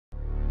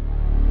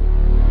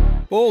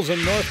Bulls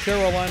and North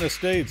Carolina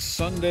State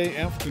Sunday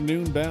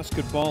afternoon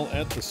basketball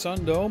at the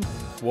Sundome.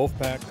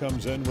 Wolfpack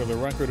comes in with a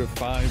record of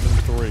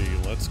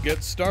 5-3. Let's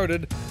get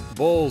started.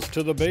 Bulls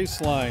to the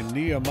baseline.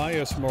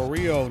 Nehemiah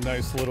Murillo,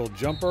 nice little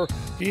jumper.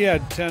 He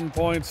had 10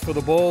 points for the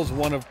Bulls,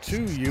 one of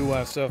two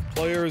USF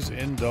players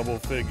in double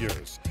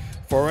figures.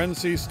 For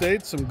NC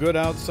State, some good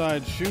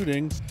outside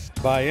shooting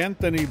by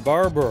Anthony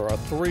Barber, a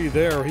three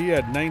there. He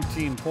had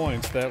 19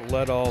 points. That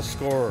led all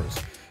scorers.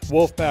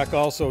 Wolfpack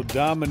also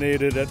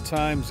dominated at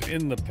times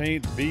in the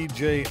paint.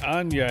 B.J.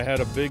 Anya had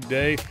a big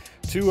day,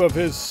 2 of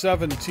his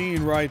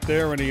 17 right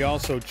there, and he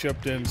also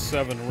chipped in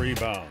 7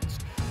 rebounds.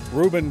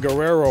 Ruben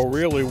Guerrero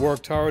really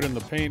worked hard in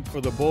the paint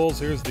for the Bulls.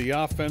 Here's the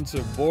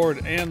offensive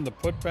board and the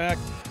putback.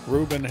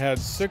 Ruben had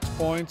 6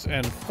 points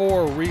and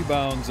 4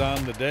 rebounds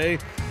on the day.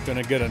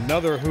 Gonna get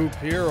another hoop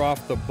here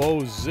off the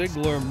Bo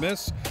Ziegler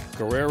miss.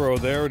 Guerrero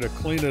there to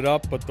clean it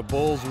up, but the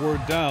Bulls were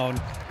down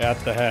at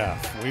the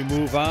half. We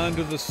move on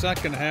to the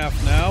second half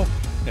now,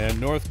 and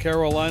North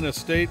Carolina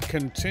State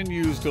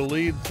continues to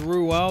lead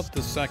throughout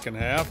the second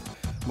half.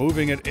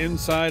 Moving it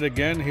inside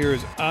again,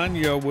 here's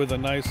Anya with a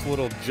nice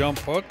little jump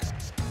hook.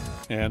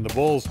 And the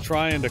Bulls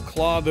trying to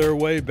claw their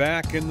way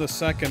back in the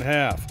second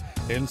half.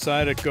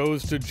 Inside it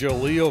goes to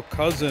Jaleel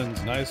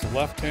Cousins. Nice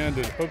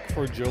left-handed hook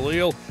for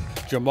Jaleel.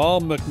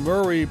 Jamal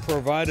McMurray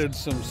provided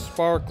some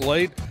spark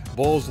late.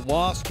 Bulls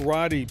lost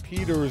Roddy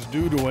Peters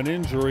due to an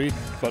injury,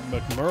 but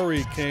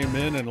McMurray came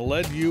in and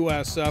led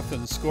USF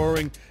in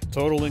scoring,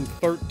 totaling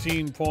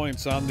 13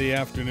 points on the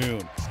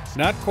afternoon.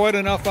 Not quite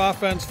enough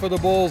offense for the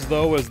Bulls,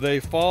 though, as they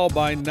fall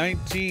by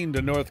 19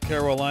 to North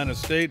Carolina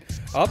State.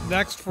 Up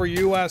next for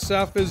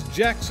USF is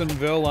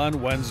Jacksonville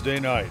on Wednesday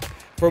night.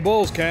 For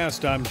Bulls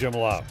Cast, I'm Jim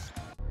Love.